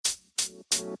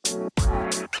What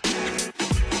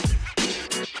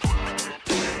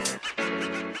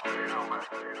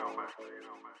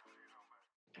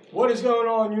is going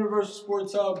on, Universal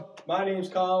Sports Hub? My name's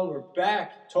Colin. We're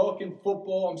back talking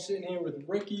football. I'm sitting here with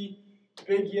Ricky,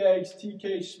 Big Yags,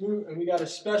 TK Smoot, and we got a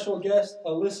special guest,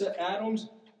 Alyssa Adams,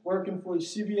 working for the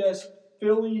CBS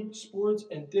Philly sports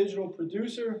and digital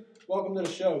producer. Welcome to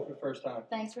the show for the first time.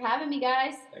 Thanks for having me,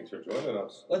 guys. Thanks for joining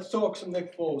us. Let's talk some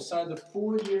Nick Foles. Signed a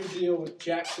 4-year deal with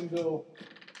Jacksonville.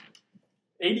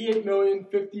 $88 million,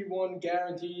 $51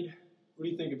 guaranteed. What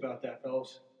do you think about that,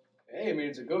 fellas? Hey, I mean,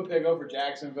 it's a good pickup for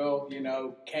Jacksonville. You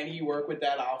know, can he work with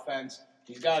that offense?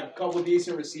 He's got a couple of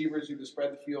decent receivers who can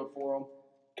spread the field for him.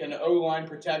 Can the O-line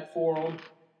protect for him?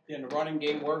 Can the running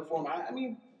game work for him? I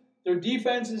mean, their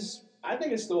defense is, I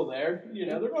think it's still there. You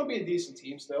know, they're going to be a decent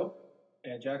team still.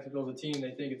 And Jacksonville's a team,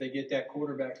 they think if they get that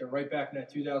quarterback, they're right back in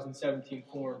that 2017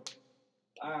 form.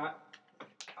 I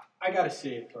got to see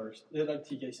it first. Like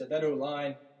TK said, that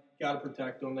O-line, got to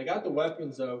protect them. They got the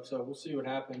weapons, though, so we'll see what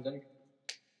happens.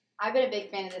 I've been a big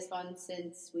fan of this one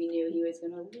since we knew he was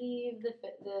going to leave the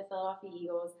Philadelphia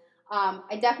Eagles.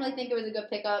 I definitely think it was a good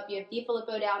pickup. You have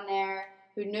DeFilippo down there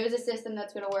who knows a system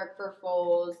that's going to work for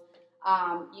Foles.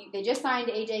 They just signed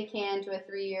A.J. Cann to a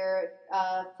 3-year,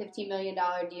 $15 million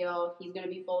deal. He's going to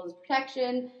be Foles'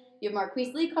 protection. You have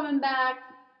Marquise Lee coming back.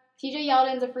 T.J.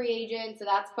 Yeldon's a free agent, so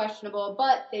that's questionable.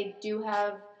 But they do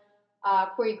have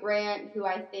Corey Grant, who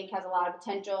I think has a lot of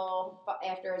potential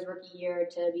after his rookie year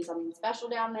to be something special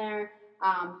down there.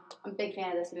 I'm a big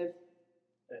fan of this move.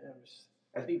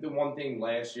 I think the one thing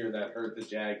last year that hurt the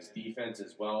Jags defense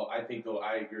as well, I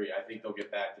agree. I think they'll get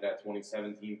back to that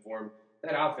 2017 form.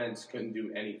 That offense couldn't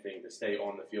do anything to stay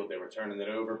on the field. They were turning it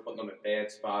over, putting them in bad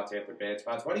spots after bad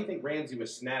spots. Why do you think Ramsey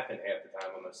was snapping half the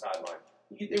time on the sideline?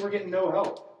 They were getting no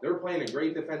help. They were playing a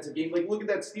great defensive game. Like, look at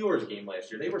that Steelers game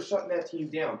last year. They were shutting that team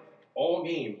down all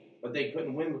game, but they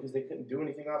couldn't win because they couldn't do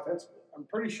anything offensively. I'm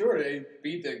pretty sure they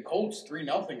beat the Colts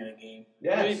 3-0 in a game.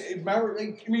 Yes. I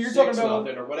mean, you're talking about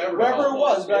or whatever it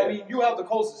was, but yeah. I mean, you have the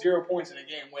Colts at 0 points in a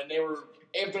game when they were,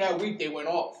 after that week, they went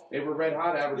off. They were red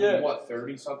hot, averaging,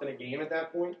 30-something a game at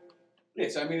that point?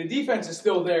 Yes, I mean, the defense is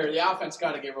still there. The offense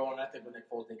got to get rolling. I think with Nick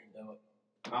Foles, they can do it.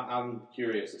 I'm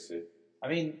curious to see. I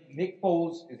mean, Nick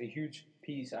Foles is a huge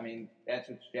piece. I mean, that's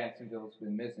what Jacksonville's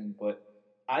been missing. But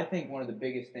I think one of the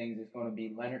biggest things is going to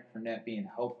be Leonard Fournette being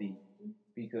healthy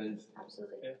because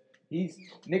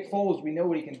Nick Foles, we know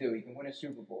what he can do. He can win a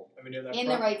Super Bowl. In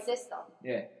the right system.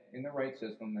 Yeah, in the right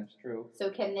system, that's true. So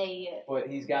can they... But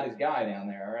he's got his guy down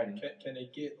there already. Can they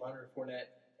get Leonard Fournette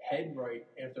head right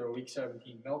after a Week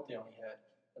 17 meltdown he had?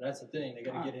 And that's the thing. They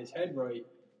got to get his head right.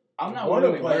 I'm not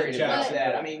really worried about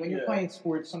that. I mean, when you're playing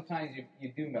sports, sometimes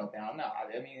you do melt down. No,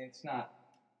 I mean, it's not.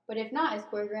 But if not, is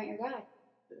Corey Grant your guy?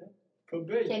 Yeah. Could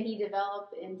be. Can he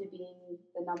develop into being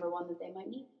the number one that they might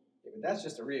need? Yeah, but that's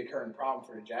just a reoccurring problem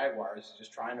for the Jaguars,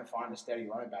 just trying to find a steady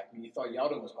running back. I mean, you thought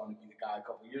Yeldon was going to be the guy a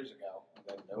couple years ago. And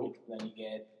then nope. Then you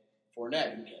get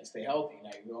Fournette, who can't stay healthy.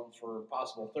 Now you're going for a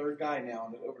possible third guy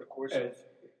now over the course of...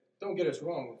 Don't get us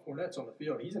wrong. When Fournette's on the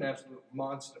field, he's an absolute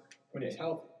monster when he's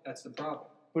healthy. That's the problem.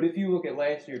 But if you look at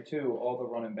last year, too, all the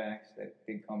running backs that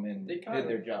did come in did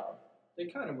their job. They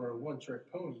kind of were a one-trick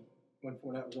pony when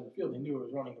Fournette was on the field. They knew it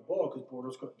was running the ball because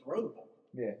Bortles couldn't throw the ball.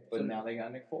 Yeah, but now they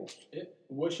got Nick Foles. Yeah,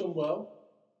 wish them well,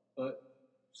 but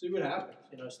see what happens.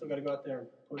 Still got to go out there and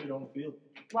put it on the field.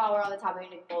 While we're on the topic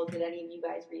of Nick Foles, did any of you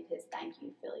guys read his thank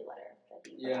you Philly letter that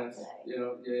he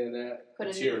put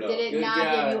out today? Did it Good not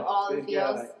guy. give you all the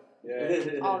feels?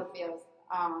 Yeah. All the feels.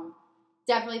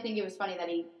 Definitely think it was funny that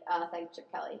he thanked Chip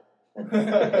Kelly.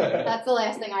 That's the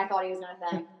last thing I thought he was going to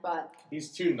thank, but... He's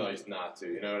too nice not to,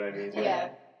 you know what I mean? Yeah.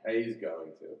 He's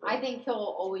going to. I think he'll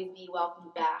always be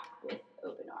welcomed back with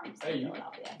open arms in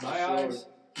Philadelphia. My eyes,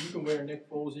 you can wear Nick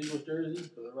Foles Eagles jersey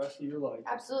for the rest of your life.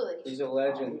 Absolutely. He's a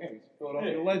legend. He's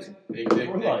Philadelphia legend. Big Dick Nick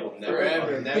will never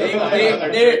Forever. never Big buy Dick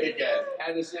another Nick. drink again.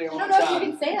 Had to say I don't know if you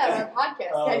can say that on a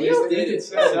podcast. Can you? Did it.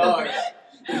 Sorry.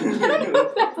 I don't know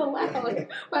if that's allowed.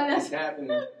 But that's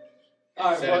happening.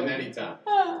 All right, Said it many times.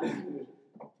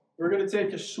 We're going to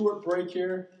take a short break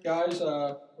here, guys.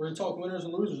 We're going to talk winners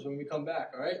and losers when we come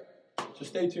back, all right? So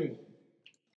stay tuned.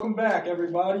 Welcome back,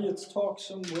 everybody. Let's talk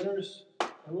some winners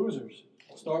and losers.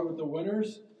 I'll start with the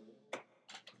winners.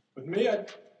 With me,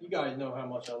 you guys know how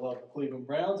much I love the Cleveland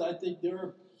Browns. I think they're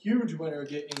a huge winner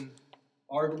getting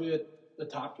arguably the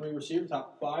top 3 receiver,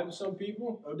 top 5 to some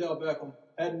people. Odell Beckham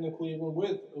heading to Cleveland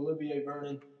with Olivier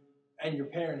Vernon, and you're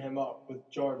pairing him up with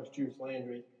Jarvis Juice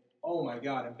Landry. Oh, my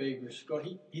God, and Baker Scott.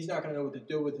 He's not going to know what to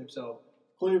do with himself.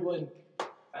 Cleveland,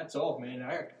 that's off, man.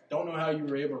 I don't know how you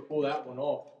were able to pull that one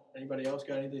off. Anybody else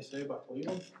got anything to say about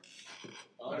Cleveland?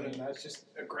 I mean, that's just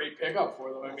a great pickup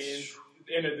for them. I mean,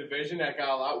 in a division that got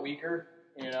a lot weaker,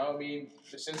 you know, I mean,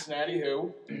 the Cincinnati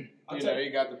you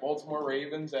got the Baltimore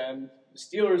Ravens and the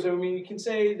Steelers. I mean, you can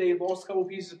say they lost a couple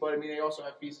pieces, but I mean, they also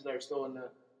have pieces that are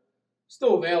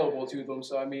still available to them.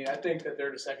 So, I mean, I think that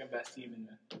they're the second best team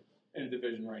in the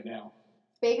division right now.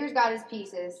 Baker's got his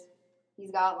pieces.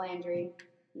 He's got Landry.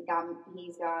 He's got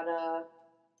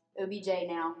OBJ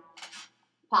now.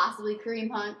 Possibly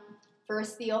Kareem Hunt for a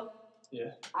steal.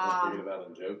 Yeah. Don't forget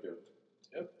about Njoku.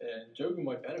 Yep. And Njoku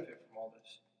might benefit from all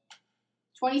this.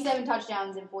 27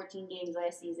 touchdowns in 14 games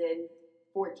last season,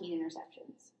 14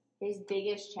 interceptions. His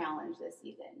biggest challenge this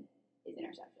season is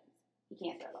interceptions. He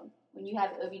can't throw them. When you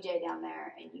have OBJ down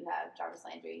there and you have Jarvis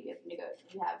Landry,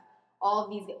 you have all of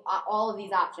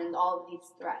these options, all of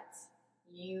these threats.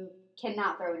 You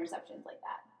cannot throw interceptions like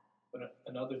that. But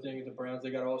another thing the Browns,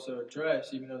 they got to also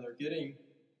address, even though they're getting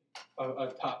a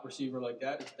top receiver like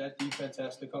that, is that defense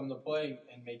has to come to play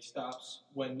and make stops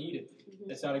when needed.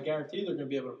 Mm-hmm. It's not a guarantee they're going to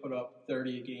be able to put up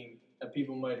 30 a game that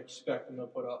people might expect them to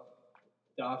put up.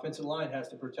 The offensive line has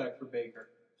to protect for Baker.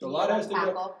 So a lot has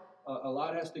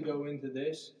to go into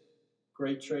this.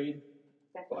 Great trade.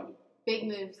 Definitely. Big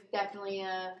moves. Definitely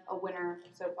a winner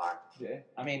so far. Yeah.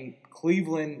 I mean,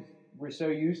 Cleveland, we're so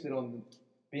used to them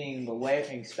being the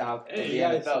laughing stock of the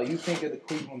NFL. You think of the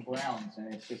Cleveland Browns,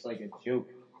 and it's just like a joke.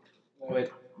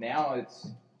 But now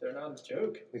they're not a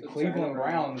joke. The Cleveland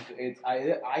Browns.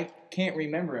 I can't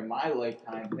remember in my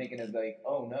lifetime thinking of like,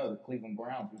 oh no, the Cleveland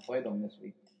Browns. We played them this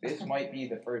week. This might be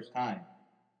the first time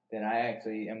that I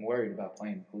actually am worried about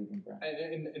playing the Cleveland Browns.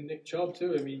 And Nick Chubb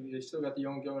too. I mean, they still got the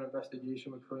ongoing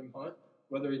investigation with Kareem Hunt,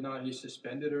 whether or not he's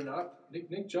suspended or not.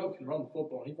 Nick Chubb can run the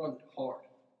football. And he runs it hard.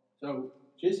 So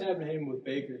just having him with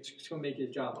Baker, it's going to make his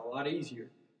job a lot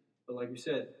easier. But like we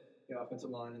said, the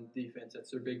offensive line and defense, that's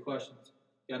their big questions.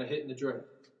 Got to hit in the draft.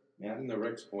 Yeah, and to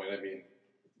Rick's point, I mean,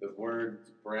 the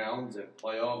words Browns and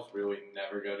playoffs really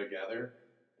never go together.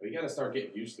 We got to start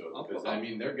getting used to it because, I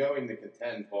mean, they're going to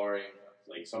contend barring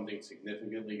like something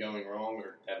significantly going wrong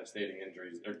or devastating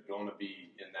injuries. They're going to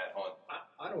be in that hunt.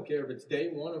 I don't care if it's day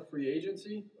one of free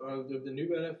agency of the new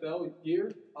NFL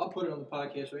year. I'll put it on the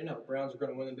podcast right now. The Browns are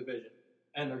going to win the division,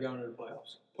 and they're going to the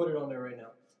playoffs. Put it on there right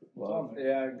now. Well,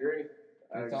 yeah, I agree.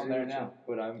 It's on there now,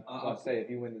 but I'm going to say if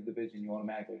you win the division, you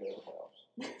automatically go to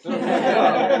the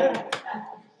playoffs.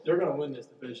 They're going to win this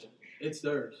division. It's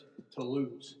theirs to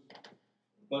lose.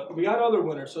 But we got other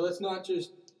winners, so let's not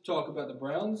just talk about the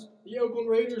Browns. The Oakland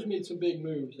Raiders made some big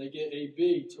moves. They get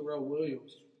AB, Terrell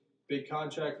Williams. Big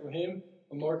contract for him.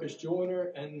 Marcus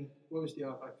Joyner, and what was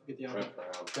I forget the other.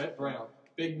 Trent Brown.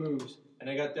 Big moves. And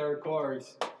they got Derek Carr.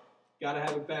 He's got to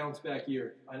have a bounce back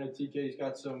year. I know TK's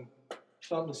got something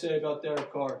to say about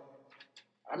Derek Carr.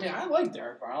 I mean, I like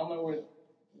Derek Carr. I don't know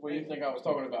what you think I was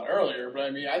talking about earlier, but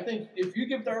I mean, I think if you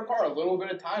give Derek Carr a little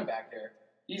bit of time back there,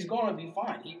 he's going to be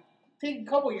fine. He think a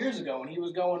couple years ago when he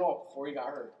was going off before he got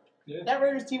hurt. Yeah. That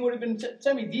Raiders team would have been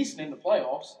semi-decent in the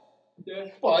playoffs. Yeah.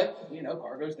 But,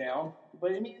 Carr goes down.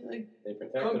 But, I mean, they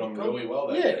protected him really well.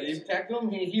 They protected him.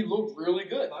 He looked really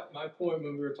good. My point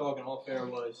when we were talking off air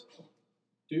was,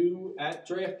 at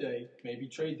draft day, maybe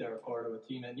trade Derek Carr to a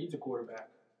team that needs a quarterback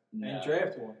and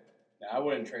draft one. No, I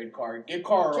wouldn't trade Carr. Get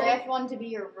Carr. Draft one to be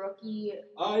your rookie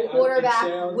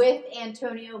quarterback with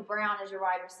Antonio Brown as your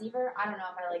wide receiver. I don't know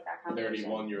if I like that combination.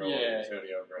 31-year-old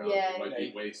Antonio Brown. Yeah. He might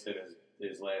be wasted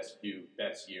his last few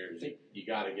best years. You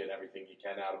got to get everything you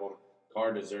can out of him.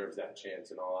 Carr deserves that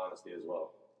chance, in all honesty, as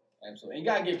well. Absolutely. You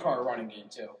got to give Carr a running game,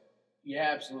 too. You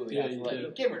absolutely have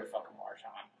to get rid of fucking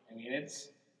Marshawn. I mean,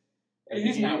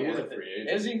 he's not worth it.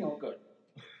 Is he? Oh, good.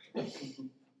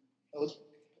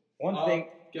 One thing.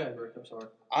 Go ahead, Rick. I'm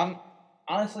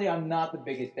sorry. I'm not the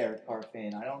biggest Derek Carr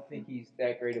fan. I don't think he's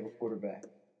that great of a quarterback.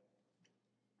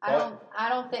 I'm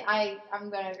going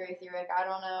to agree with you, Rick. I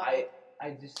don't know.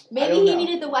 Maybe he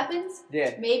needed the weapons.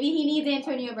 Yeah. Maybe he needs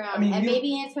Antonio Brown.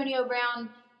 Maybe Antonio Brown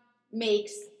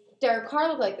makes Derek Carr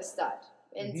look like the stud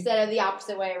instead of the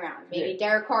opposite way around. Maybe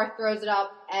Derek Carr throws it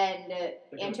up and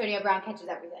Antonio Brown catches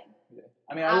everything. Yeah.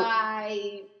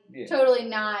 I mean, totally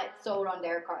not sold on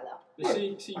Derek Carr, though.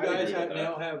 You guys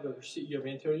now have you have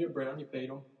Antonio Brown, you paid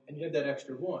him, and you have that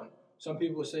extra one. Some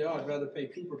people will say, I'd rather pay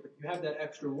Cooper, but you have that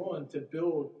extra one to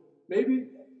build. Maybe,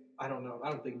 I don't know, I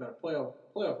don't think about a playoff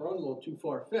run a little too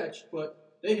far-fetched,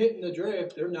 but they hit in the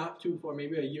draft, they're not too far,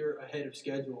 maybe a year ahead of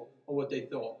schedule of what they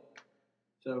thought.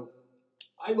 So,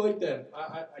 I like them.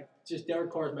 Just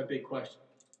Derek Carr is my big question.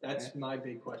 That's my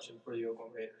big question for the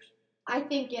Oakland Raiders. I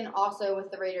think also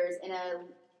with the Raiders in a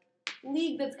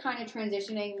league that's kind of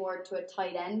transitioning more to a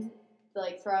tight end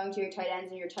like throwing to your tight ends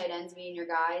and your tight ends being your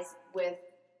guys with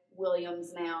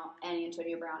Williams now and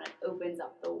Antonio Brown, it opens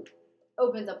up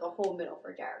the whole middle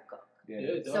for Jared Cook.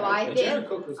 Yeah, So I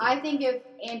think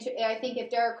if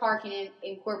Derek Carr can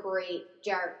incorporate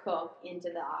Jared Cook into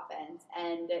the offense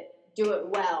and do it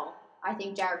well, I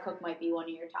think Jared Cook might be one of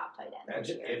your top tight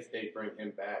ends. Imagine if they bring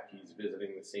him back. He's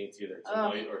visiting the Saints either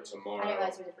tonight or tomorrow. I didn't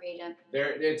realize he was a free agent.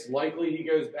 It's likely he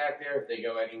goes back there if they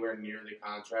go anywhere near the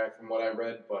contract, from what I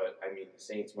read. But I mean, the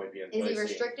Saints might be enticing. Is he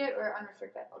restricted or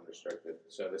unrestricted? Unrestricted.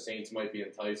 So the Saints might be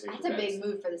enticing. That's a big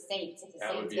move for the Saints. If the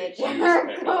That would Saints be a get huge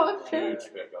Jared pickup. Cook.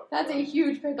 Huge pickup. That's a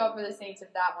huge pickup for the Saints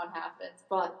if that one happens.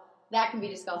 But that can be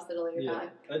discussed at a later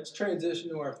time. Let's transition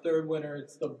to our third winner.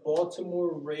 It's the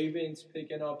Baltimore Ravens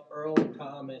picking up Earl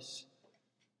Thomas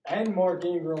and Mark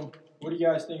Ingram. What do you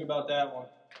guys think about that one?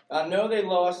 I know they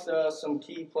lost some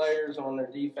key players on their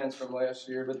defense from last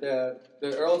year, but the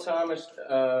Earl Thomas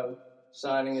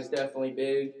signing is definitely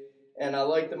big. And I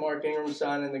like the Mark Ingram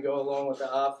signing to go along with the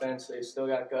offense. They still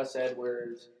got Gus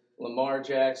Edwards, Lamar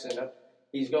Jackson.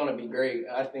 He's going to be great.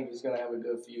 I think he's going to have a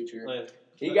good future.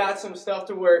 He got some stuff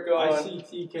to work on. I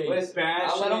see TK. Listen,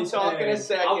 I'll let him talk in a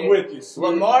second. I'm with you. Sweet.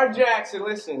 Lamar Jackson,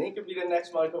 listen, he could be the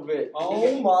next Michael Vick.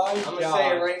 Oh my I'm going to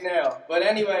say it right now. But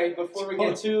anyway, before we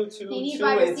get too into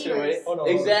it.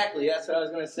 Exactly, that's what I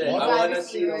was going to say. I want to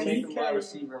see him make a wide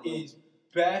receiver move. He's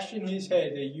bashing his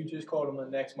head that you just called him the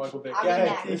next Michael Vick. I'll Go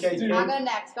ahead, go next. TK. I'll go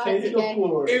next. Go ahead, Take the TK.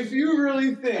 floor. If you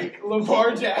really think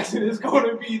Lamar Jackson is going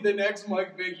to be the next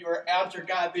Mike Vick, you are out your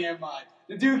goddamn mind.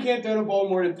 The dude can't throw the ball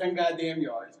more than 10 goddamn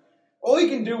yards. All he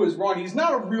can do is run. He's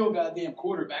not a real goddamn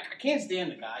quarterback. I can't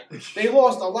stand the guy. They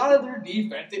lost a lot of their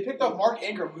defense. They picked up Mark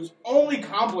Ingram, who's only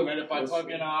complimented by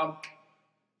fucking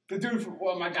the dude from,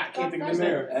 oh my God, I can't think of his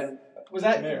name. Was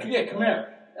that, yeah, Kamara.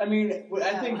 I mean,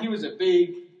 I think he was a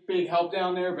big help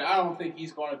down there, but I don't think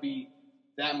he's going to be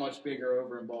that much bigger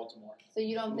over in Baltimore. So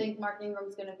you don't think Mark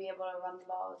Ingram's going to be able to run the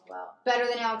ball as well? Better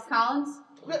than Alex Collins?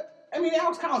 I mean,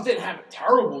 Alex Collins didn't have a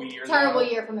terrible year. Terrible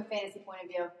year from a fantasy point of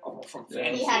view. Oh, from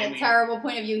fantasy. He had a terrible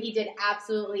point of view. He did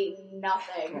absolutely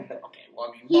nothing. Okay, well,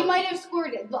 I mean, He might have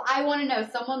scored. I want to know.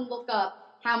 Someone look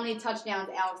up how many touchdowns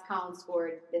Alex Collins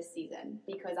scored this season,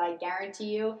 because I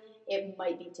guarantee you it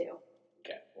might be 2.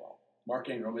 Okay, well, Mark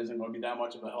Ingram isn't going to be that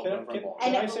much of a help over ball.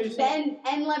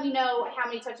 And let me know how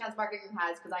many touchdowns Mark Ingram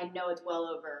has, because I know it's well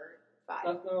over 5.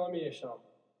 No, let me ask you something.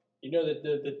 You know that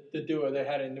the duo they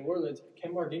had in New Orleans,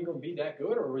 can Mark Ingram be that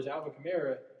good, or was Alvin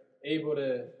Kamara able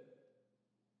to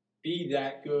be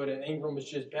that good and Ingram was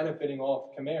just benefiting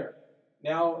off Kamara?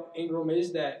 Now Ingram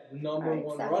is that number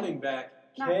one running back.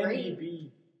 Can he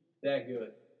be that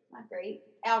good? Not great.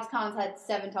 Alex Collins had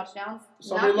 7 touchdowns.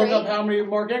 Somebody look up how many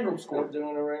Mark Ingram scored. I'm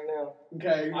doing it right now.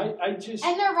 Okay. I just...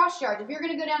 And their rush yards. If you're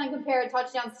going to go down and compare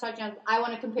touchdowns to touchdowns, I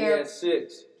want to compare... He had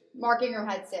 6. Mark Ingram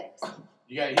had 6.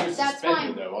 He was That's suspended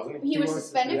fine. though, wasn't he? He was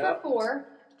suspended for 4,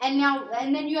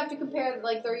 and then you have to compare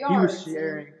like their He yards.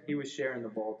 was sharing the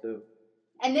ball too.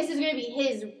 And this is going to be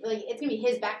his, like, it's going to be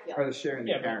his backfield. Or the sharing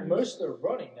the but carries. most of their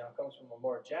running now comes from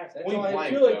Lamar Jackson. Point I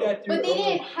blank, feel like though. that dude. But they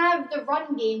didn't have the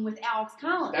run game with Alex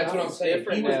Collins. That's what I'm saying.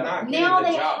 He was not getting Now the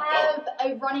they job have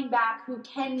done. a running back who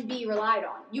can be relied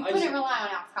on. You couldn't rely on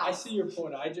Alex I Collins. see your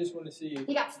point. I just want to see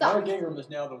He got stuck. Mark Ingram is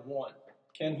now the one.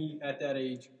 Can he, at that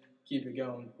age, keep it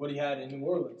going? What he had in New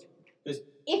Orleans? Because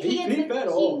If he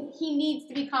he needs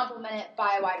to be complemented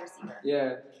by a wide receiver.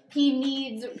 Yeah. You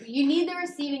need the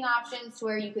receiving options to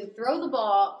where you can throw the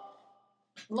ball.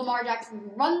 Lamar Jackson can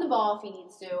run the ball if he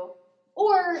needs to.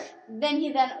 Or then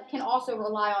he can also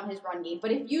rely on his run game.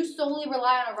 But if you solely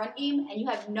rely on a run game and you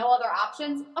have no other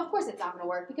options, of course it's not going to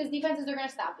work because defenses are going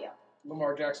to stop you.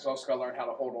 Lamar Jackson's also got to learn how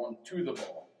to hold on to the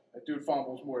ball. That dude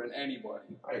fumbles more than anybody.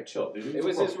 All right, chill, dude. It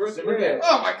was his rookie Simmer year. down.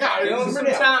 Oh my God! Give him some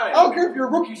I time. don't care if you're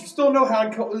a rookie; you still know how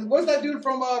to. What's that dude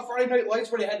from Friday Night Lights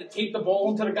where they had to tape the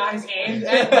ball into the guy's hand?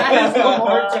 That is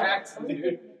Lamar Jackson,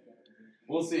 dude.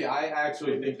 We'll see. I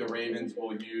actually think the Ravens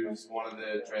will use one of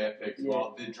the draft picks.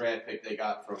 Well, the draft pick they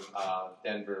got from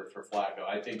Denver for Flacco.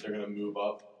 I think they're going to move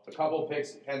up a couple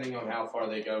picks depending on how far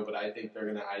they go, but I think they're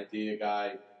going to ID a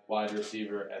guy, wide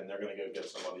receiver, and they're going to go get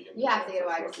somebody. You have to get a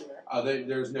wide receiver.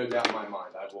 There's no doubt in my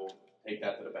mind. I will take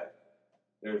that to the bank.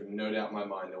 There's no doubt in my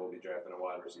mind that we'll be drafting a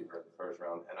wide receiver in the first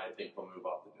round, and I think they'll move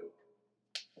up to do it.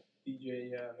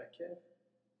 DJ Metcalf,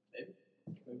 maybe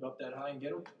move up that high and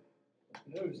get him.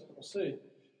 Who knows? We'll see.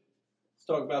 Let's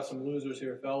talk about some losers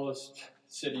here, fellas.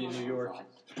 City of New York.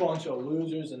 Bunch of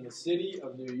losers in the city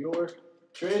of New York.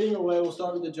 Trading away, we'll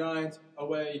start with the Giants.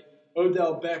 Away,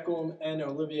 Odell Beckham and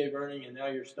Olivier Vernon, and now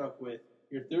you're stuck with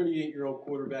your 38-year-old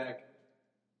quarterback.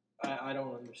 I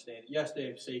don't understand it. Yes, they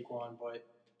have Saquon, but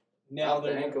Now I'll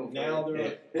thank they're him for now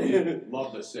it. they're.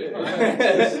 Love to see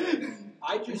it.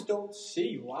 I just don't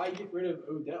see why get rid of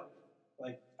Odell.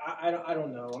 Like I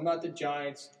don't know. I'm not the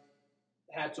Giants.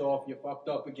 Hats off, you fucked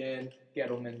up again.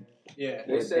 Gettleman. Yeah,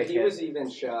 They said he was even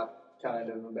shocked, kind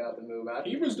of, about the move.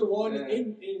 he was the one Yeah.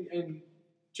 in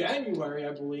January,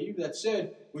 I believe, that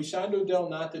said we signed Odell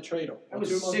not to trade him. That was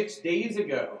 2 months. 6 days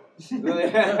ago. It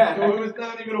was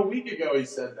not even a week ago he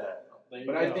said that. There you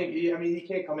But go. I think, you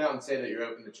can't come out and say that you're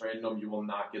open to trading him. You will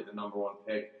not get the number 1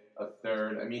 pick, a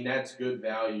third. I mean, that's good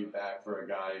value back for a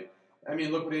guy. I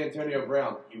mean, look at Antonio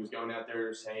Brown. He was going out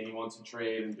there saying he wants to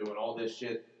trade and doing all this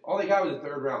shit. All they got was a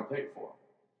 3rd round pick for him.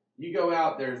 You go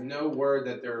out, there's no word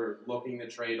that they're looking to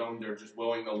trade him. They're just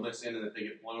willing to listen and that they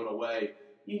get blown away.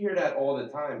 You hear that all the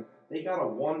time. They got a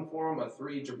 1 for him, a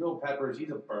 3. Jabril Peppers,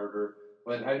 he's a burger.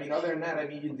 But, I mean, other than that, I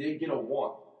mean, you did get a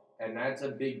 1. And that's a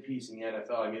big piece in the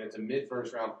NFL. I mean, it's a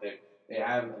mid-first round pick. They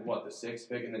have, the 6th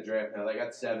pick in the draft now. They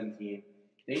got 17.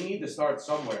 They need to start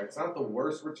somewhere. It's not the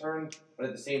worst return, but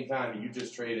at the same time, you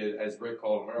just traded, as Rick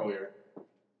called him earlier.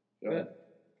 Go ahead.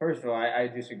 First of all, I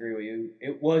disagree with you.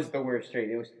 It was the worst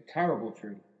trade. It was a terrible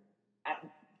trade.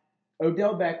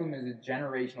 Odell Beckham is a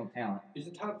generational talent. He's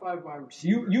a top 5 wide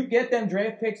receiver. You get them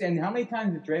draft picks, and how many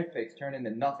times did draft picks turn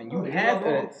into nothing? You Oh, have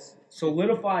yeah. a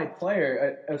solidified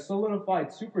player, a solidified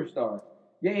superstar.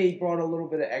 Yeah, he brought a little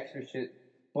bit of extra shit,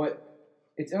 but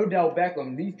it's Odell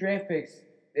Beckham. These draft picks,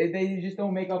 they just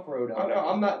don't make up for Odell. Oh, no,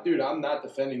 I'm not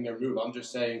defending their move. I'm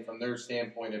just saying from their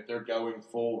standpoint, if they're going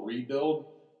full rebuild,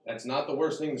 that's not the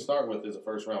worst thing to start with as a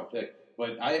 1st round pick.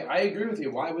 But I agree with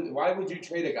you. Why would you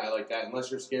trade a guy like that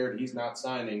unless you're scared he's not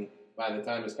signing by the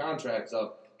time his contract's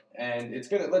up? And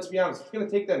let's be honest, it's gonna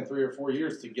take them 3 or 4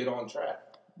 years to get on track.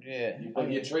 Yeah.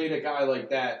 But you trade a guy like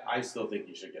that, I still think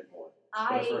you should get more.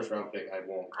 For a 1st round pick, I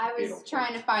won't. I was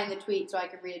trying to find the tweet so I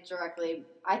could read it directly.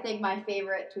 I think my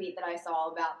favorite tweet that I saw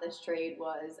about this trade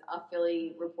was a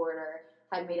Philly reporter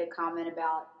had made a comment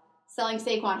about selling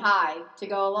Saquon high to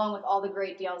go along with all the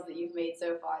great deals that you've made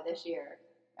so far this year.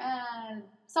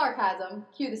 Sarcasm.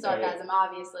 Cue the sarcasm,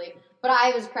 obviously. But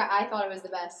I thought it was the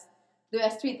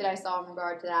best tweet that I saw in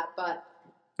regard to that. But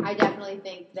I definitely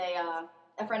think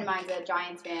a friend of mine's a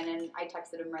Giants fan, and I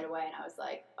texted him right away, and I was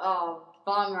like, oh,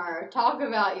 bummer. Talk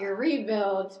about your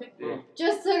rebuild. Yeah.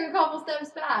 Just took a couple steps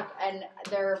back, and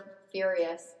they're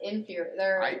furious.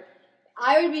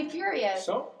 I would be furious.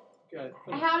 So, good.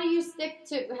 How do you stick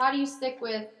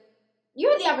with?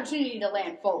 You had the opportunity to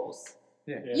land Foles.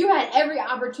 Yeah. You had every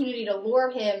opportunity to lure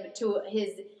him to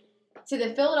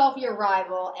the Philadelphia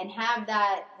rival and have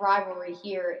that rivalry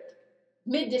here.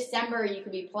 Mid-December, you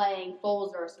could be playing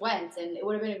Foles versus Wentz, and it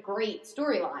would have been a great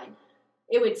storyline.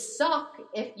 It would suck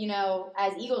if,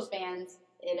 as Eagles fans,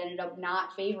 it ended up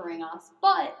not favoring us,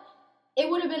 but it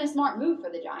would have been a smart move for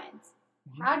the Giants.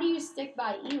 How do you stick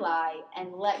by Eli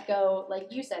and let go, like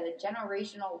you said, a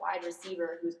generational wide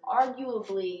receiver who's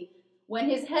arguably, when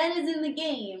his head is in the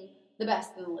game, the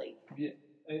best in the league? Yeah,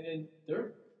 and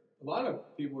there, a lot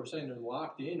of people are saying they're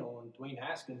locked in on Dwayne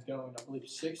Haskins going, I believe,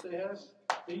 6 they have.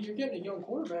 If you're getting a young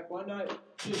quarterback, why not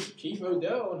just keep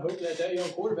Odell and hope that young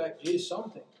quarterback is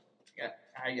something?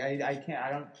 I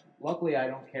can't. Luckily, I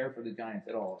don't care for the Giants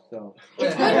at all. So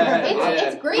It's good.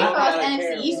 It's great for us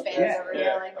NFC East fans Yeah. over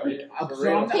here. Like,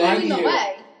 So I'm- paving the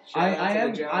way.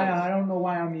 I don't know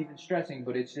why I'm even stressing,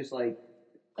 but it's just like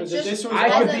It's Because just- this was I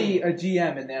could doesn't- be a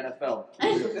GM in the NFL.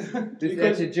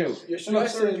 That's a joke. You're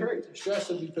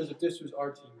stressing because if this was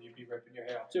our team, you'd be ripping your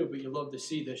hair out too. But you love to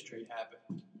see this trade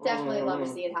happen. Definitely love to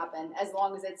see it happen, as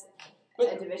long as it's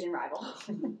a division rival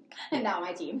and not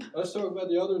my team. Let's talk about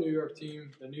the other New York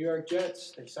team, the New York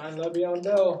Jets. They signed Le'Veon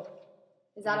Bell.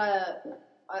 Is that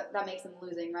that makes them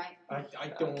losing, right? I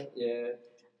don't. Yeah.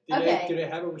 Do they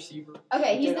have a receiver?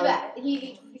 Okay, he's the best.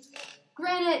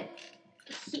 Granted,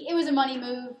 it was a money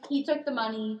move. He took the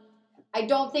money. I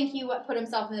don't think he put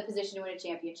himself in the position to win a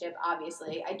championship,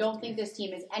 obviously. I don't think this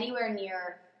team is anywhere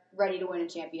near ready to win a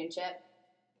championship.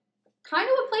 Kind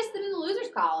of what placed them in the losers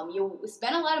column. You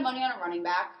spent a lot of money on a running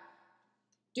back.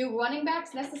 Do running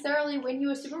backs necessarily win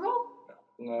you a Super Bowl?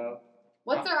 No.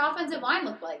 What's their offensive line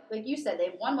look like? Like you said, they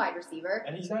have one wide receiver.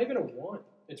 And he's not even a one.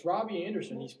 It's Robbie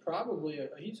Anderson. He's probably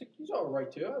he's all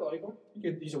right too. I like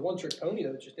him. He's a one-trick pony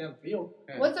though, just down the field.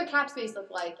 What's their cap space look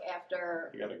like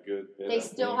after You got a good bit. they I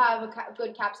still think. have a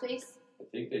good cap space? I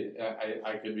think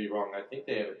I could be wrong. I think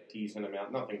they have a decent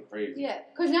amount. Nothing crazy. Yeah,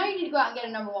 because now you need to go out and get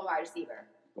a number one wide receiver.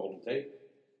 Golden Tate.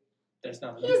 That's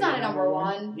not. He's not a number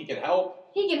one. He can help.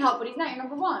 He can help, but he's not your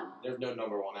number one. There's no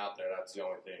number one out there. That's the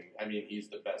only thing. I mean, he's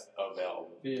the best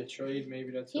available. Via trade,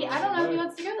 maybe that's. I don't know if he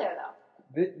wants to go there though.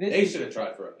 They should have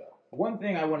tried for Odell. One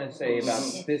thing I want to say about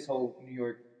this whole New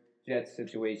York Jets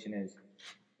situation is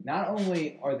not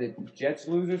only are the Jets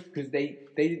losers because they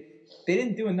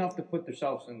didn't do enough to put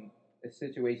themselves in a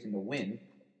situation to win,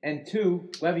 and two,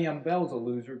 Le'Veon Bell's a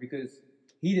loser because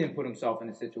he didn't put himself in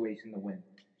a situation to win.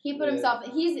 He put himself.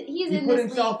 He's He in put this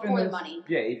himself league in for the this- money.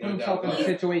 Yeah, he put No himself doubt in a about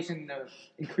it. situation to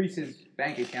increase his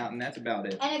bank account, and that's about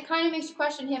it. And it kind of makes you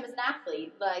question him as an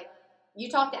athlete. Like, you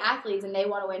talk to athletes and they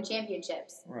want to win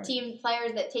championships. Right. Team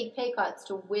players that take pay cuts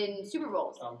to win Super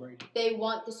Bowls. Tom Brady. They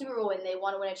want the Super Bowl win. They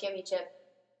want to win a championship.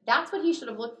 That's what he should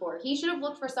have looked for. He should have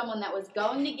looked for someone that was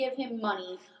going to give him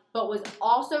money, but was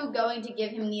also going to give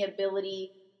him the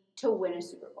ability to win a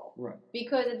Super Bowl. Right.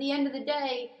 Because at the end of the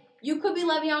day, you could be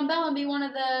Le'Veon Bell and be one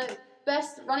of the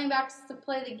best running backs to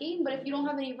play the game, but if you don't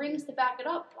have any rings to back it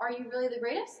up, are you really the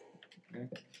greatest?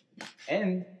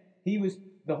 And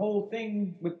the whole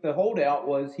thing with the holdout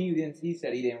was he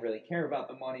said he didn't really care about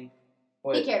the money.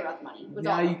 But He cared about the money. It was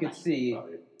all now you about can money. see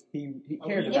he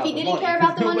cared If about he the didn't money. care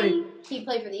about the Nobody- money, he'd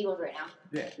play for the Eagles right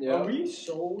now. Yeah. Are we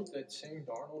sold that Sam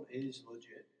Darnold is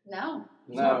legit? No.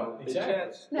 No, the Exactly.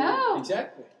 Jets. No.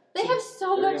 Exactly. They have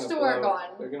so they're much gonna to work blow- on.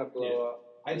 They're gonna blow up.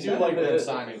 I do like them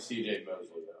signing C.J. Mosley,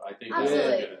 though. I think that's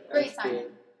Absolutely. really good. Great That's signing.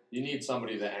 good. You need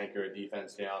somebody to anchor a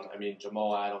defense down. I mean,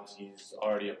 Jamal Adams, he's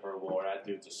already a Pro Bowler. That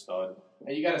dude's a stud.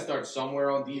 And you got to start somewhere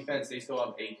on defense. They still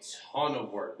have a ton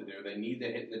of work to do. They need to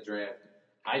hit in the draft.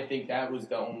 I think that was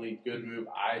the only good move.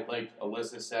 Like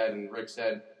Alyssa said and Rick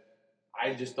said,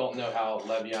 I just don't know how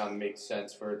Le'Veon makes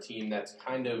sense for a team that's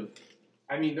kind of.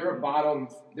 I mean, they're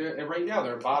right now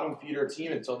they're a bottom feeder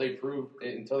team until they prove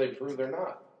they're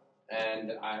not.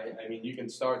 And I mean, you can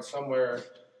start somewhere,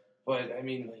 but I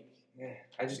mean,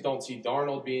 I just don't see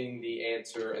Darnold being the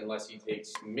answer unless he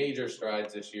takes major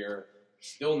strides this year.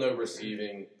 Still no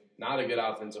receiving, not a good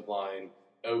offensive line,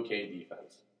 okay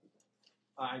defense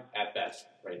at best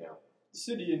right now. The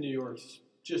city of New York's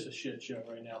just a shit show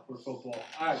right now for football.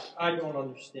 I don't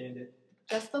understand it.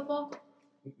 Just football?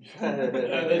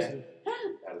 Listen,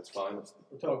 At its finest.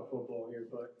 we're talking football here,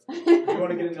 but if you want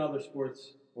to get into other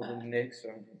sports. Well, the Knicks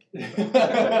are.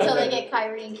 Until they get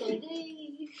Kyrie and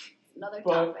KD. Another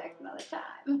But- topic, another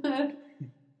time.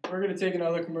 We're going to take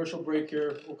another commercial break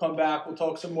here. We'll come back. We'll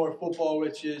talk some more football,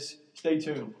 which is stay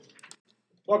tuned.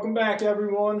 Welcome back,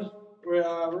 everyone. We're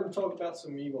going to talk about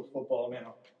some Eagles football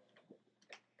now.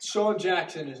 Sean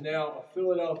Jackson is now a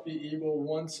Philadelphia Eagle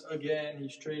once again.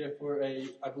 He's traded for I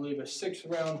believe, a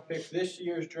 6th-round pick this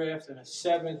year's draft and a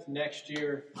 7th next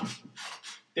year.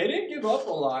 They didn't give up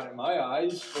a lot in my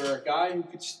eyes for a guy who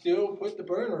could still put the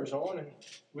burners on. And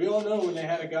we all know when they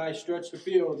had a guy stretch the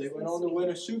field, they went on to win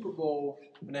a Super Bowl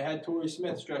when they had Torrey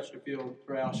Smith stretch the field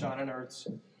for Alshon and Ertz.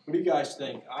 What do you guys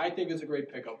think? I think it's a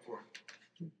great pickup for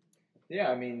him. Yeah,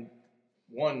 I mean,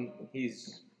 one,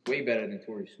 he's way better than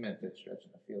Torrey Smith at stretching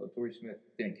the field. Torrey Smith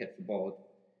didn't catch the ball.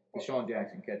 Deshaun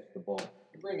Jackson catches the ball.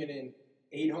 You're bringing in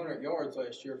 800 yards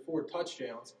last year, 4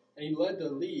 touchdowns, and he led the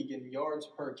league in yards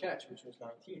per catch, which was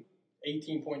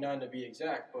 18.9 to be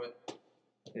exact. But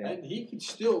Yeah. he could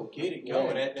still get it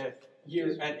going Yeah. at that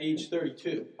year at age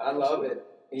 32. I love it.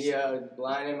 He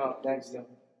line him up next to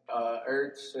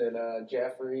Ertz and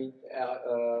Jeffrey,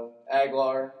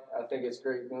 Aguilar. I think it's a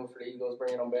great move for the Eagles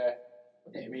bringing him back.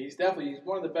 I mean, he's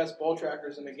one of the best ball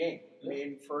trackers in the game. I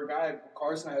mean, for a guy,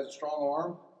 Carson has a strong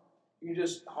arm. You can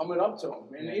just hum it up to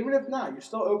him. And even if not, you're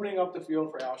still opening up the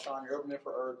field for Alshon. You're opening it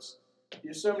for Ertz.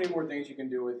 There's so many more things you can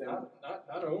do with him.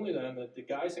 Not only that, the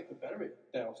guys that could benefit.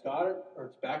 Dallas Goedert,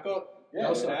 Ertz backup. Yeah,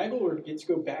 Nelson yeah. Aguilar gets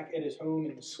to go back at his home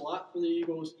in the slot for the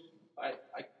Eagles. I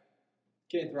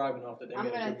can't thrive enough that they I'm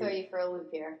get a going to good throw move. you for a loop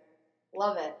here.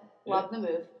 Love it. Love the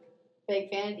move. Big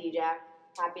fan of D-Jack.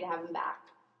 Happy to have him back.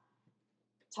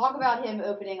 Talk about him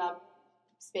opening up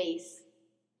space.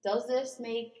 Does this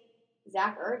make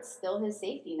Zach Ertz still his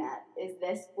safety net? Is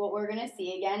this what we're going to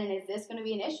see again? And is this going to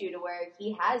be an issue to where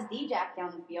he has D-Jack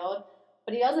down the field,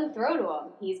 but he doesn't throw to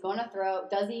him? He's going to throw.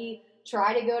 Does he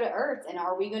try to go to Ertz? And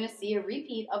are we going to see a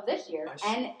repeat of this year?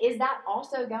 And is that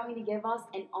also going to give us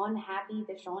an unhappy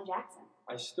Deshaun Jackson?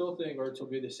 I still think Ertz will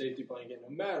be the safety blanket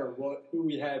no matter who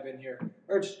we have in here.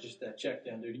 Ertz is just that check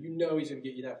down, dude. You know he's going to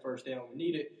get you that first down when we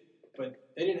need it. But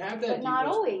they didn't have that. But not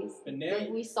defense. always. But now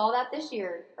We saw that this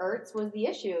year. Ertz was the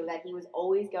issue, that he was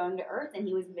always going to Ertz, and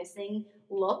he was missing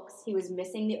looks. He was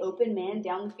missing the open man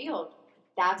down the field.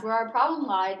 That's where our problem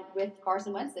lied with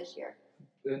Carson Wentz this year.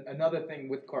 Another thing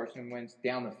with Carson Wentz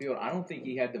down the field, I don't think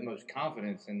he had the most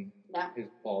confidence in No. his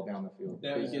ball down the field.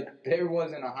 Now you get There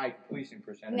wasn't a high completion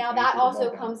percentage. Now when he that threw the also ball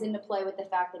down. comes into play with the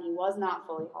fact that he was not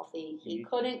fully healthy. He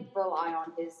couldn't rely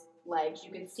on his legs.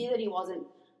 You could see that he wasn't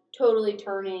totally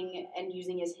turning and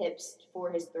using his hips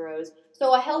for his throws.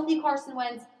 So a healthy Carson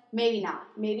Wentz Maybe not.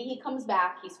 Maybe he comes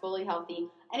back, he's fully healthy,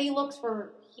 and he looks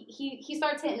for he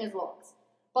starts hitting his looks.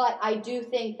 But I do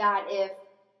think that if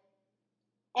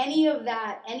any of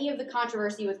the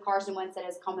controversy with Carson Wentz that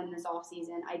has come in this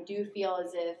offseason, I do feel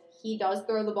as if he doesn't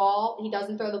throw the ball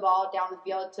down the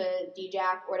field to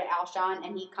D-Jack or to Alshon,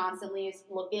 and he constantly is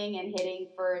looking and hitting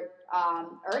for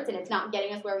Ertz, and it's not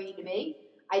getting us where we need to be.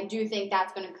 I do think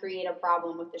that's going to create a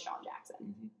problem with Deshaun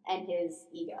Jackson and his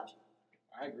ego.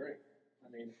 I agree.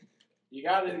 I mean, you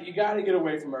gotta get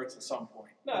away from Ertz at some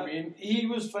point. No. I mean, he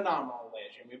was phenomenal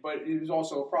last year, but he was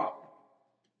also a problem.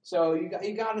 So you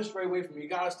got to stray away from him. You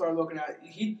got to start looking at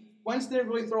Wentz didn't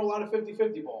really throw a lot of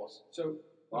 50-50 balls. So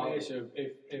let me ask you,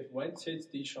 if Wentz hits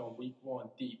Deshaun week 1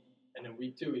 deep, and then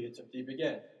week 2 he hits him deep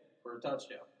again for a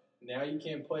touchdown, now you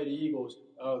can't play the Eagles.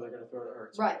 Oh, they're going to throw to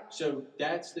Ertz. Right. So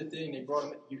that's the thing. They brought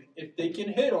him. If they can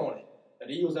hit on it,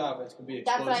 the Eagles' offense can be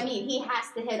explosive. That's what I mean. He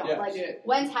has to hit him. Yeah.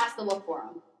 Wentz has to look for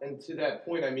him. And to that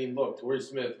point, I mean, look, Torrey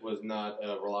Smith was not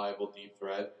a reliable deep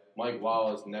threat. Mike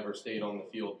Wallace never stayed on the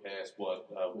field past what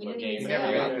game? He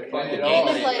Never got He didn't play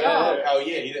at all. Oh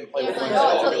yeah, he didn't play He with didn't play Wentz at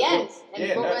all at until the end.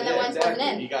 And then Wentz wasn't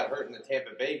in. He got hurt in the Tampa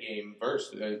Bay game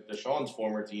versus Deshaun's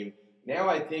former team. Now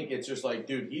I think it's just like,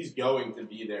 dude, he's going to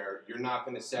be there. You're not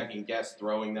going to second guess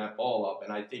throwing that ball up.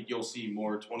 And I think you'll see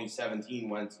more 2017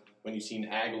 Wentz when you've seen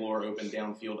Aguilar open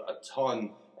downfield a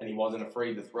ton and he wasn't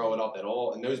afraid to throw it up at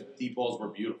all. And those deep balls were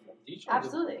beautiful.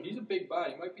 Absolutely. He's a big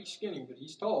body. He might be skinny, but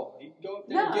he's tall. He can go up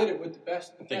there and get it with the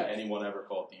best. I don't think anyone ever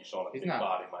called Deshaun a big not.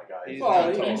 body, my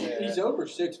guy. He's over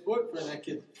 6 foot for that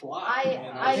kid to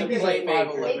fly. I agree. He's like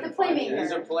 5'11". He's a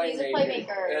playmaker. He's a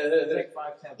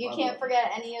playmaker. You can't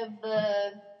forget any of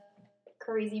the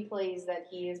crazy plays that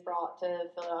he has brought to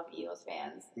Philadelphia Eagles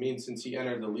fans. I mean, since he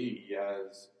entered the league, he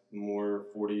has more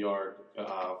 40-yard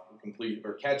complete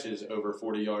or catches over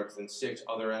 40 yards than 6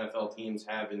 other NFL teams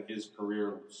have in his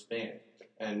career span.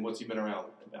 And what's he been around?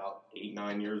 About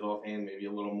 8-9 years offhand, maybe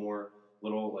a little more,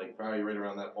 probably right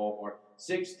around that ballpark.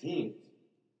 6 teams.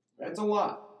 That's a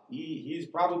lot. He's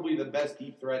probably the best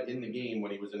deep threat in the game when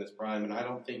he was in his prime, and I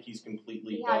don't think he's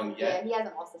completely done yet. Yeah, he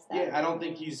hasn't lost a step. Yeah, I don't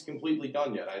think he's completely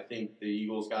done yet. I think the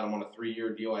Eagles got him on a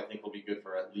 3-year deal. I think he'll be good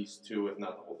for at least 2, if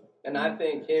not the whole thing. And I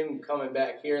think him coming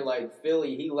back here, like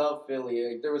Philly, he loved Philly.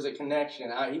 Like, there was a connection.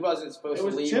 He wasn't supposed to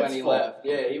leave when he left.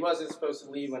 Yeah, he wasn't supposed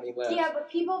to leave when he left. Yeah, but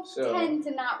people tend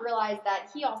to not realize that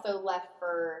he also left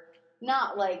for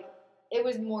not like it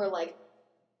was more like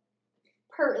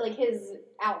his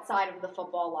outside of the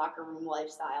football locker room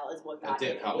lifestyle is what got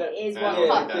him.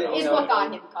 What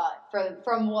got him cut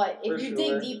from what if you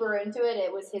dig deeper into it,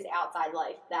 it was his outside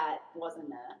life that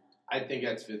wasn't I think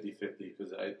that's 50-50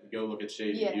 because I go look at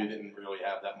Shady. Yeah. You didn't really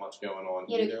have that much going on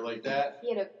either like that.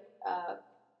 He had a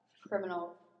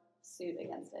criminal suit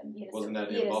against him. Wasn't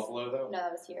that in Buffalo though? No,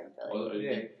 that was here in Philly.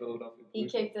 Yeah, Philadelphia. He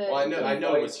kicked a. Well, I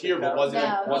know it was here, but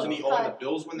wasn't he on the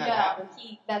Bills when that happened?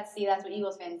 That's what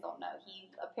Eagles fans don't know.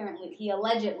 He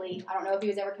allegedly, I don't know if he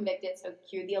was ever convicted, so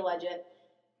cue the alleged,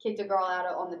 kicked a girl out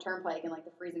on the turnpike in like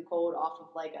the freezing cold off of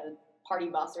like a party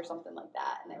bus or something like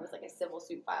that, and there was like a civil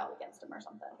suit filed against him or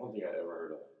something. I don't think I'd ever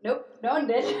heard of it. Nope, no one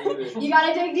did. You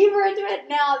gotta dig deeper into it.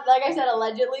 Now, like I said,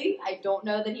 allegedly, I don't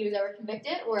know that he was ever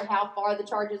convicted or how far the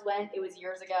charges went. It was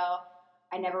years ago.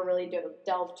 I never really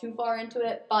delved too far into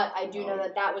it, but I do know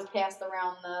that was passed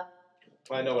around the.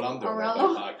 I know what I'm doing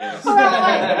on that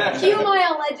podcast. Cue my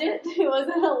alleged. It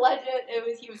wasn't alleged.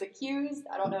 He was accused.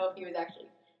 I don't know if he was actually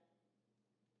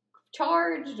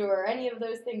charged or any of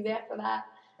those things after that.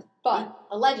 But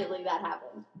allegedly that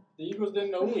happened. The Eagles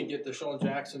didn't only get Deshaun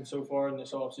Jackson so far in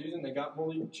this offseason. They got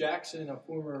Malik Jackson, a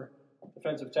former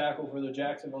defensive tackle for the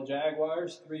Jacksonville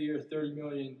Jaguars, 3-year, $30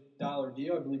 million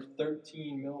deal. I believe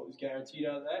 $13 million was guaranteed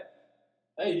out of that.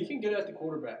 Hey, he can get at the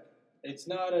quarterback. It's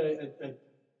not a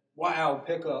wow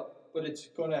pickup, but it's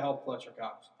going to help Fletcher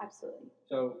Cox. Absolutely.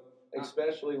 So,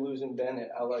 especially losing Bennett,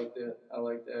 I like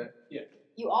that. Yeah.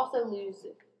 You also lose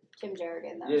Tim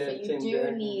Jerrigan though, yeah, so you Tim do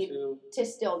Jerrigan need too.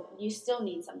 you still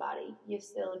need somebody. You're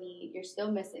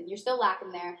still missing. You're still lacking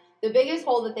there. The biggest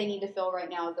hole that they need to fill right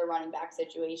now is the running back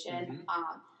situation.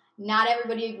 Mm-hmm. Not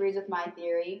everybody agrees with my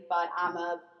theory, but I'm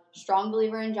a strong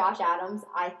believer in Josh Adams.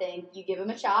 I think you give him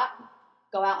a shot.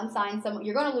 Go out and sign someone.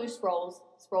 You're going to lose Sproles.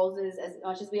 Sproles is, as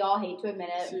much as we all hate to admit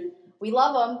it, we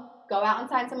love him. Go out and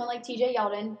sign someone like T.J.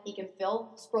 Yeldon. He can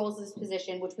fill Sproles'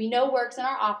 position, which we know works in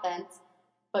our offense.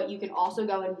 But you can also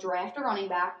go and draft a running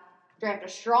back, draft a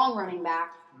strong running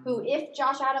back, who, if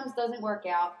Josh Adams doesn't work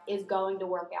out, is going to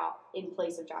work out in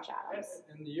place of Josh Adams.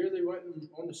 And the year they went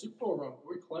on the Super Bowl run,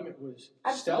 Roy Clement was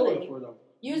Absolutely. stellar for them.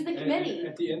 Use the committee. And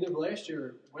at the end of last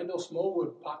year, Wendell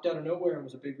Smallwood popped out of nowhere and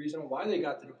was a big reason why they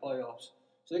got to the playoffs.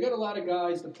 So they got a lot of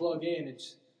guys to plug in.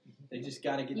 They just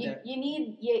got to get that. You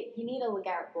need a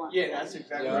LeGarrette Blunt. Yeah, that's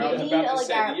exactly Yeah, what I was you about need to a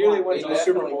say. LeGarrette The year they Blunt. went to the They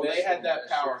Super Bowl, definitely they missed had him that last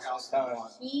year powerhouse.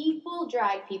 sometimes. He will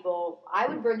drag people. I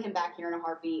would bring him back here in a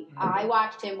heartbeat. I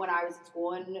watched him when I was in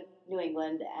school in New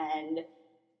England, and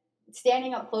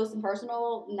standing up close and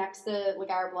personal next to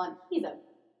LeGarrette Blunt, he's a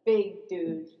big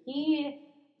dude. He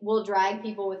will drag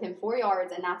people with him 4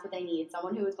 yards, and that's what they need.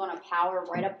 Someone who is going to power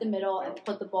right up the middle and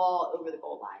put the ball over the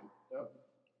goal line.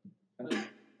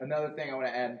 Another thing I want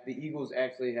to add, the Eagles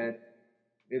actually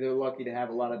they're lucky to have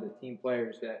a lot of the team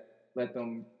players that let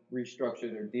them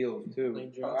restructure their deals too.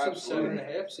 Lane Johnson, absolutely.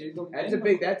 7.5, saved them.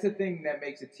 That's a thing that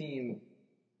makes a team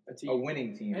a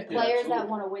winning team. Yeah, Players that absolutely.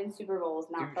 want to win Super Bowls,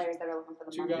 not Dude, players that are looking for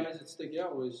the Two money. guys that stick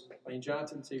out was Lane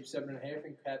Johnson saved 7.5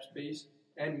 in cap space,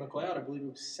 and McLeod, I believe it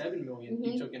was $7 million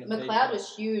he took in a pay McLeod cut.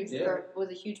 was huge. Yeah. Was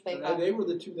a huge pay So cut. they were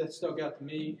the two that stuck out to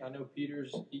me. I know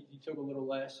Peters, he took a little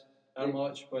less, not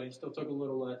much, but he still took a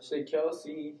little less. So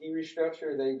Kelsey, he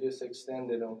restructured. They just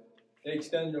extended him. They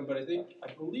extended him, but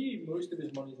I believe most of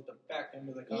his money's at the back end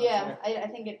of the contract. Yeah, I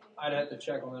think it. I'd have to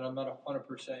check on that. I'm not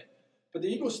 100%. But the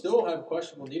Eagles still have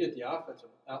questionable need at the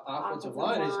offensive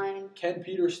line. Is can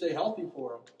Peters stay healthy for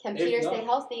them? Can If Peters not- stay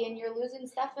healthy? And you're losing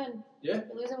Stefan. Yeah.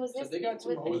 You're losing with So this. they got some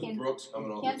with holes. can't, Brooks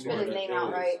coming off can't the spit his torn name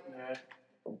out Achilles. right.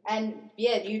 And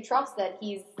yeah, do you trust that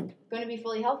he's going to be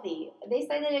fully healthy? They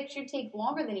said that it should take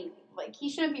longer than he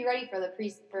shouldn't be ready for the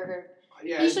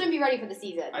he shouldn't be ready for the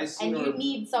season. I seen And you her-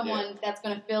 need someone that's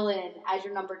going to fill in as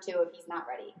your number 2 if he's not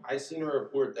ready. I seen a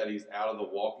report that he's out of the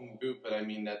walking boot, but I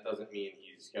mean that doesn't mean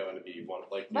he's going to be one.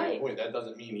 Like to your Right. point, that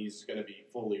doesn't mean he's going to be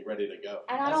fully ready to go.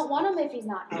 And I don't want him if he's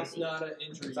not It's healthy. not an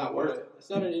injury. It's not you worth wanna- it. It's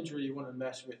not an injury you want to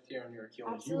mess with tearing your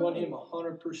Achilles. Absolutely. You want him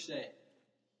 100%,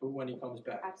 but when he comes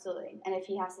back. Absolutely. And if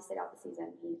he has to sit out the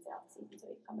season, he needs to sit out the season so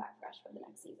he can come back fresh for the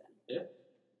next season. Yeah.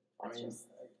 That's I mean, just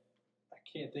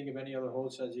I can't think of any other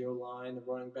holes besides the O-line, the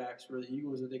running backs for the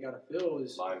Eagles that they got to fill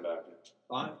is Linebacker.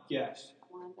 yes,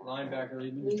 linebacker. linebacker.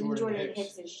 They lose Losing Jordan Jordan Hicks.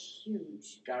 Hicks is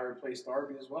huge. Got to replace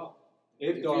Darby as well.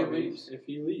 If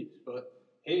he leaves. But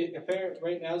hey, apparently,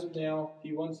 right now, as of now,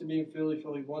 he wants to be in Philly.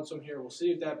 Philly wants him here. We'll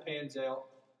see if that pans out.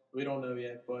 We don't know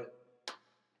yet, but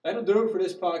that'll do it for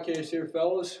this podcast here,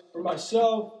 fellas. For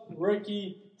myself,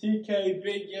 Ricky, TK,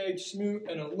 Big Yeg, Smoot,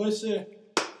 and Alyssa,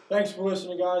 thanks for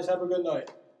listening, guys. Have a good night.